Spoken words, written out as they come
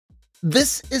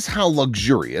This is how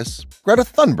luxurious Greta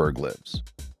Thunberg lives.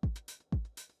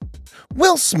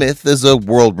 Will Smith is a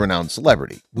world-renowned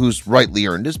celebrity who's rightly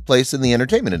earned his place in the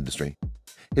entertainment industry.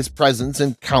 His presence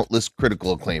in countless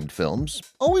critical acclaimed films,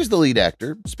 always the lead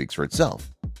actor, speaks for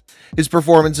itself. His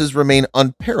performances remain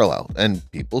unparalleled, and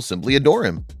people simply adore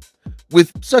him.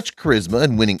 With such charisma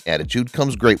and winning attitude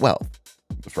comes great wealth.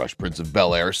 The Fresh Prince of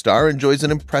Bel-Air star enjoys an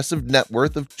impressive net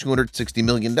worth of $260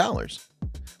 million.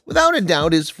 Without a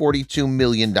doubt, his $42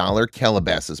 million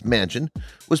Calabasas mansion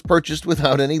was purchased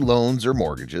without any loans or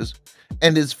mortgages,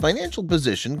 and his financial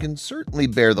position can certainly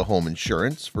bear the home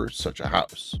insurance for such a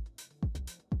house.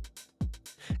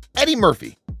 Eddie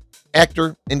Murphy,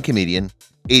 actor and comedian,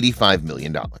 $85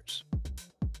 million.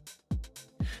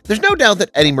 There's no doubt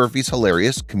that Eddie Murphy's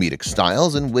hilarious comedic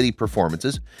styles and witty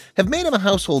performances have made him a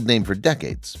household name for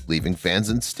decades, leaving fans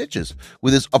in stitches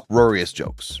with his uproarious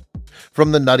jokes.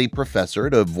 From the Nutty Professor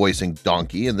to voicing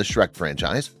Donkey in the Shrek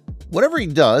franchise, whatever he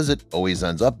does, it always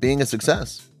ends up being a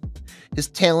success. His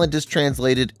talent is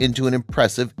translated into an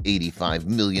impressive $85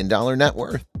 million net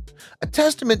worth, a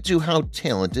testament to how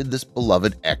talented this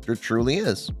beloved actor truly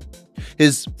is.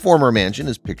 His former mansion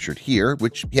is pictured here,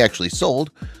 which he actually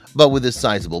sold, but with his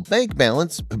sizable bank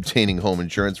balance, obtaining home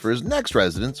insurance for his next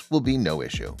residence will be no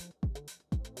issue.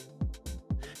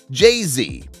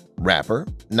 Jay-Z, rapper,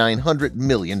 $900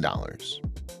 million.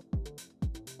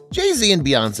 Jay-Z and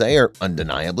Beyoncé are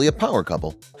undeniably a power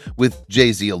couple, with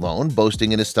Jay-Z alone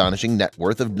boasting an astonishing net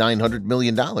worth of $900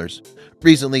 million,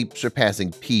 recently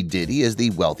surpassing P. Diddy as the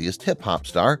wealthiest hip-hop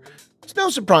star. It's no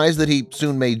surprise that he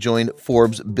soon may join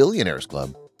Forbes' Billionaires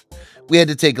Club. We had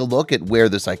to take a look at where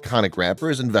this iconic rapper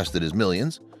has invested his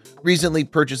millions, recently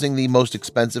purchasing the most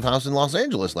expensive house in Los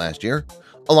Angeles last year,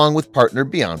 along with partner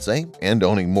Beyoncé, and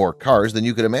owning more cars than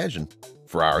you could imagine.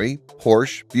 Ferrari,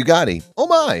 Porsche, Bugatti, oh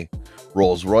my,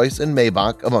 Rolls-Royce, and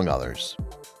Maybach, among others.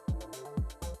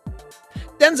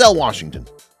 Denzel Washington,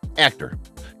 actor,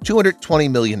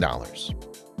 $220 million.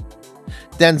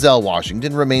 Denzel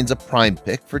Washington remains a prime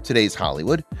pick for today's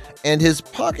Hollywood, and his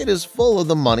pocket is full of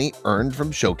the money earned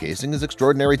from showcasing his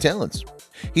extraordinary talents.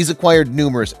 He's acquired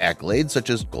numerous accolades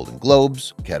such as Golden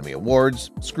Globes, Academy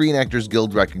Awards, Screen Actors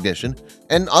Guild recognition,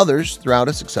 and others throughout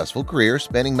a successful career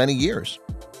spanning many years.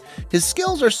 His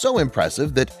skills are so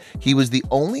impressive that he was the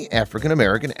only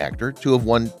African-American actor to have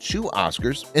won 2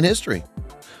 Oscars in history.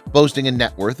 Boasting a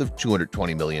net worth of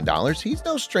 $220 million, he's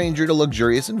no stranger to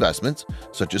luxurious investments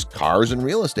such as cars and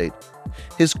real estate.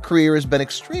 His career has been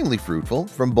extremely fruitful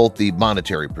from both the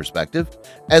monetary perspective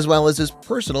as well as his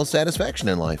personal satisfaction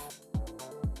in life.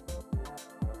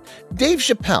 Dave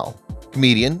Chappelle,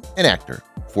 comedian and actor,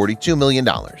 $42 million.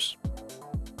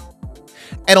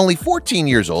 At only 14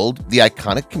 years old, the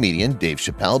iconic comedian Dave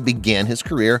Chappelle began his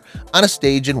career on a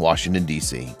stage in Washington,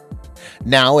 D.C.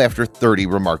 Now, after 30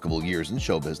 remarkable years in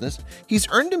show business, he's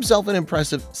earned himself an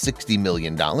impressive $60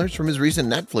 million from his recent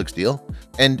Netflix deal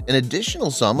and an additional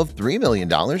sum of $3 million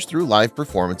through live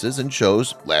performances and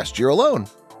shows last year alone.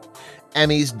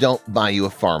 Emmys don't buy you a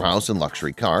farmhouse and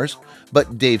luxury cars,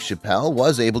 but Dave Chappelle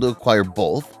was able to acquire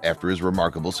both after his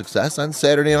remarkable success on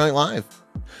Saturday Night Live.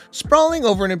 Sprawling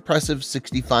over an impressive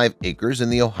 65 acres in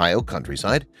the Ohio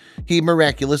countryside, he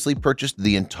miraculously purchased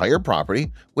the entire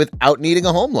property without needing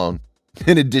a home loan.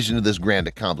 In addition to this grand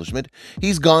accomplishment,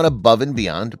 he's gone above and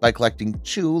beyond by collecting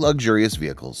 2 luxurious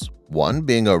vehicles, one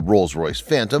being a Rolls-Royce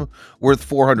Phantom worth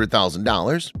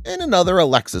 $400,000 and another a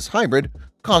Lexus Hybrid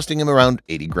costing him around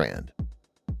 $80,000.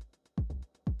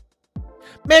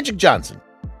 Magic Johnson,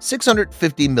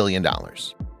 $650 million.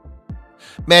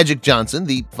 Magic Johnson,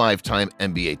 the 5-time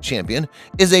NBA champion,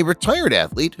 is a retired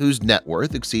athlete whose net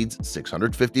worth exceeds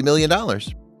 $650 million.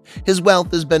 His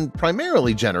wealth has been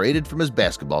primarily generated from his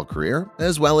basketball career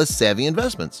as well as savvy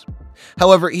investments.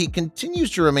 However, he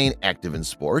continues to remain active in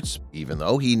sports, even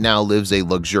though he now lives a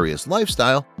luxurious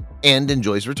lifestyle and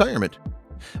enjoys retirement.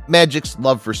 Magic's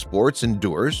love for sports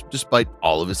endures despite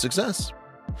all of his success.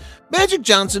 Magic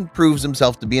Johnson proves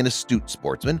himself to be an astute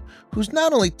sportsman who's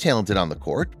not only talented on the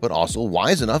court, but also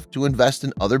wise enough to invest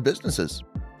in other businesses.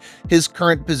 His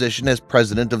current position as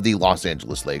president of the Los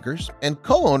Angeles Lakers and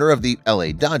co-owner of the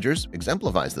LA Dodgers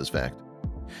exemplifies this fact.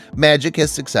 Magic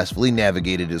has successfully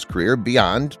navigated his career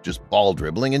beyond just ball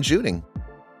dribbling and shooting.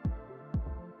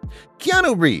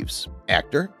 Keanu Reeves,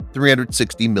 actor,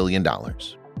 $360 million.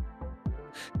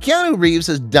 Keanu Reeves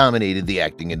has dominated the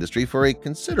acting industry for a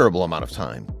considerable amount of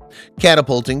time,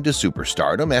 catapulting to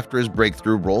superstardom after his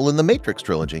breakthrough role in the Matrix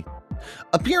trilogy.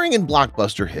 Appearing in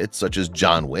blockbuster hits such as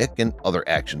John Wick and other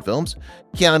action films,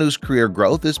 Keanu's career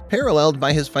growth is paralleled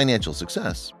by his financial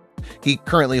success. He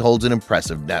currently holds an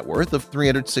impressive net worth of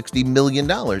 $360 million.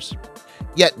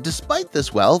 Yet, despite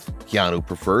this wealth, Keanu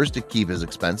prefers to keep his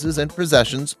expenses and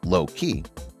possessions low-key.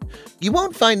 You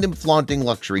won't find him flaunting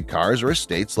luxury cars or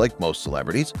estates like most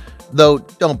celebrities, though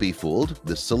don't be fooled,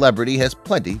 this celebrity has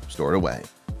plenty stored away.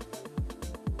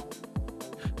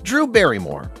 Drew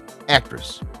Barrymore,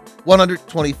 actress,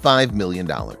 $125 million.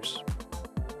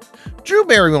 Drew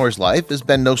Barrymore's life has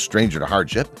been no stranger to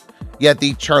hardship, yet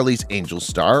the Charlie's Angels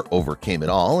star overcame it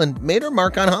all and made her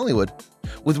mark on Hollywood.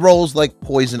 With roles like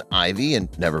Poison Ivy and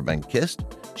Never Been Kissed,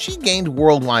 she gained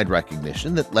worldwide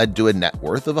recognition that led to a net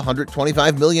worth of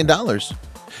 $125 million.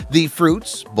 The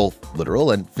fruits, both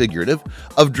literal and figurative,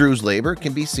 of Drew's labor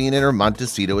can be seen in her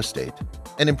Montecito estate,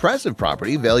 an impressive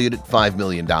property valued at $5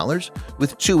 million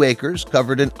with 2 acres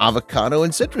covered in avocado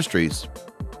and citrus trees.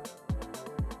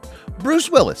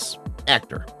 Bruce Willis,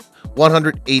 actor,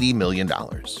 $180 million.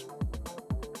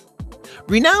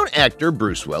 Renowned actor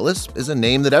Bruce Willis is a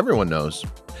name that everyone knows.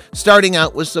 Starting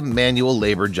out with some manual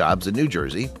labor jobs in New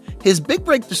Jersey, his big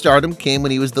break to stardom came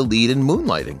when he was the lead in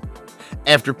Moonlighting.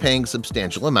 After paying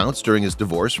substantial amounts during his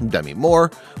divorce from Demi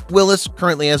Moore, Willis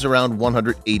currently has around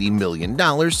 $180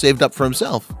 million saved up for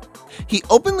himself. He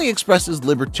openly expresses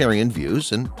libertarian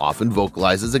views and often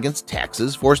vocalizes against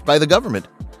taxes forced by the government.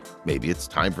 Maybe it's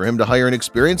time for him to hire an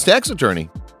experienced tax attorney.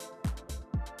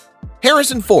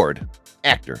 Harrison Ford,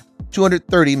 actor,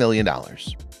 $230 million.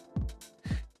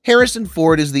 Harrison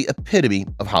Ford is the epitome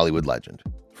of Hollywood legend.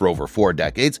 For over 4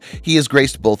 decades, he has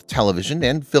graced both television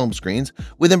and film screens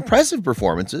with impressive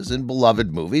performances in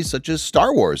beloved movies such as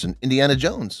Star Wars and Indiana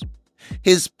Jones.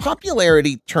 His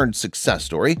popularity-turned-success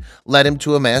story led him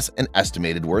to amass an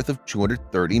estimated worth of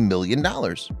 $230 million.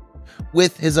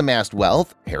 With his amassed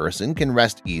wealth, Harrison can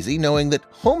rest easy knowing that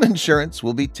home insurance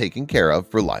will be taken care of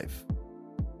for life.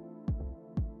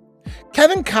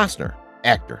 Kevin Costner,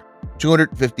 actor,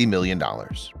 $250 million.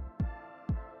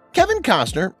 Kevin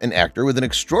Costner, an actor with an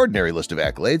extraordinary list of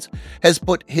accolades, has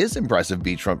put his impressive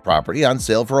beachfront property on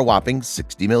sale for a whopping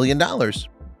 $60 million.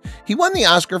 He won the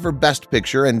Oscar for Best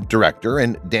Picture and Director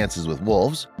in Dances with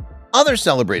Wolves. Other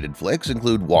celebrated flicks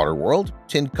include Waterworld,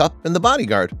 Tin Cup, and The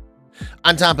Bodyguard.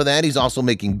 On top of that, he's also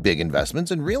making big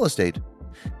investments in real estate.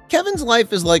 Kevin's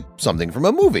life is like something from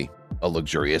a movie, a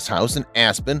luxurious house in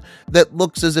Aspen that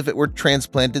looks as if it were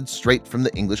transplanted straight from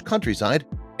the English countryside,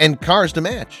 and cars to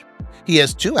match. He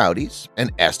has 2 Audis, an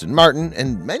Aston Martin,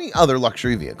 and many other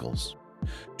luxury vehicles.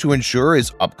 To ensure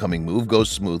his upcoming move goes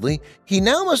smoothly, he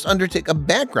now must undertake a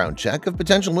background check of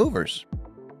potential movers.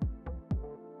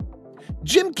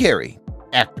 Jim Carrey,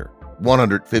 actor,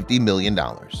 $150 million.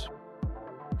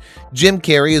 Jim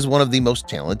Carrey is one of the most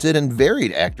talented and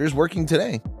varied actors working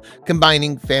today,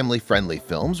 combining family-friendly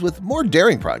films with more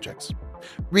daring projects.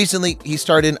 Recently, he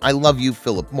starred in I Love You,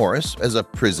 Philip Morris as a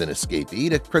prison escapee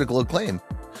to critical acclaim,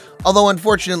 although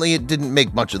unfortunately it didn't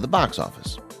make much of the box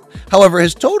office. However,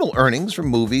 his total earnings from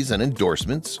movies and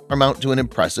endorsements amount to an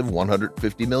impressive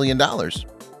 $150 million.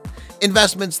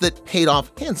 Investments that paid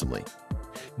off handsomely.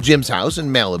 Jim's house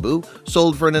in Malibu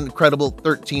sold for an incredible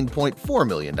 $13.4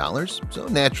 million, so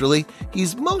naturally,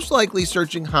 he's most likely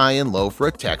searching high and low for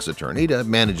a tax attorney to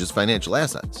manage his financial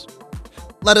assets.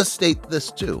 Let us state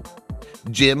this too.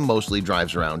 Jim mostly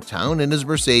drives around town in his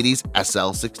Mercedes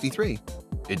SL63.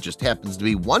 It just happens to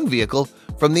be one vehicle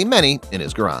from the many in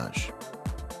his garage.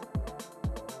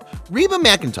 Reba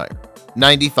McEntire,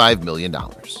 $95 million.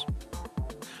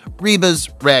 Reba's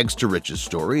rags to riches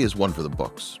story is one for the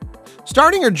books.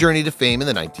 Starting her journey to fame in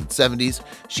the 1970s,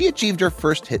 she achieved her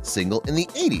first hit single in the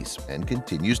 80s and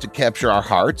continues to capture our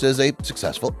hearts as a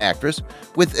successful actress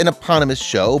with an eponymous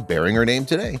show bearing her name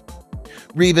today.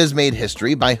 Reba has made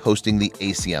history by hosting the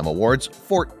ACM Awards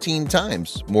 14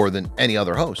 times, more than any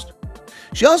other host.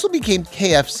 She also became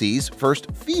KFC's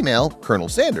first female Colonel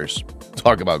Sanders.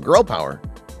 Talk about girl power.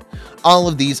 All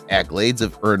of these accolades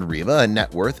have earned Reba a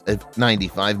net worth of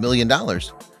 $95 million,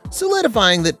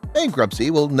 solidifying that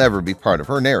bankruptcy will never be part of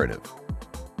her narrative.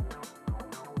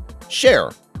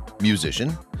 Cher,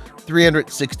 musician,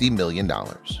 $360 million.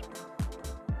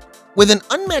 With an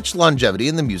unmatched longevity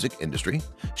in the music industry,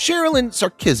 Sherilyn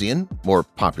Sarkisian, more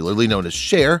popularly known as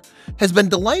Cher, has been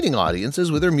delighting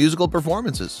audiences with her musical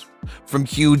performances. From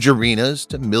huge arenas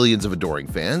to millions of adoring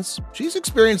fans, she's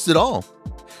experienced it all.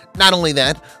 Not only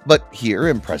that, but here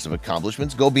impressive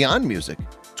accomplishments go beyond music.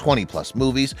 20-plus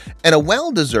movies and a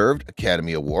well-deserved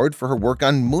Academy Award for her work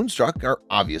on Moonstruck are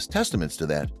obvious testaments to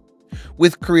that.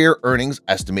 With career earnings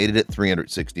estimated at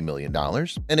 $360 million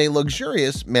and a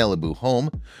luxurious Malibu home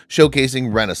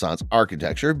showcasing Renaissance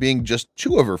architecture being just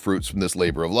 2 of her fruits from this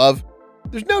labor of love,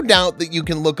 there's no doubt that you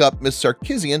can look up Miss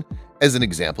Sarkisian as an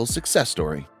example success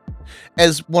story.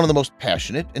 As one of the most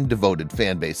passionate and devoted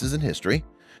fan bases in history,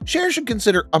 Cher should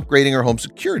consider upgrading her home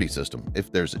security system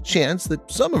if there's a chance that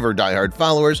some of her diehard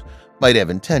followers might have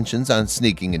intentions on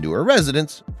sneaking into her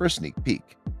residence for a sneak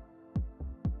peek.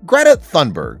 Greta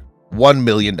Thunberg, $1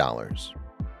 million.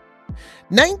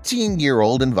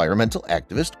 19-year-old environmental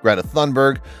activist Greta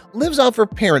Thunberg lives off her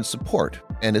parents' support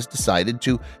and has decided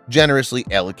to generously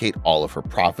allocate all of her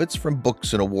profits from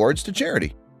books and awards to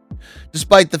charity.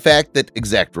 Despite the fact that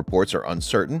exact reports are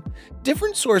uncertain,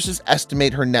 different sources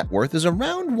estimate her net worth is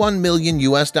around $1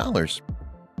 million.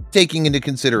 Taking into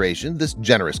consideration this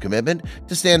generous commitment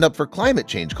to stand up for climate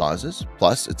change causes,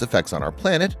 plus its effects on our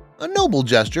planet, a noble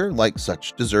gesture like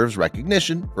such deserves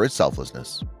recognition for its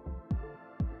selflessness.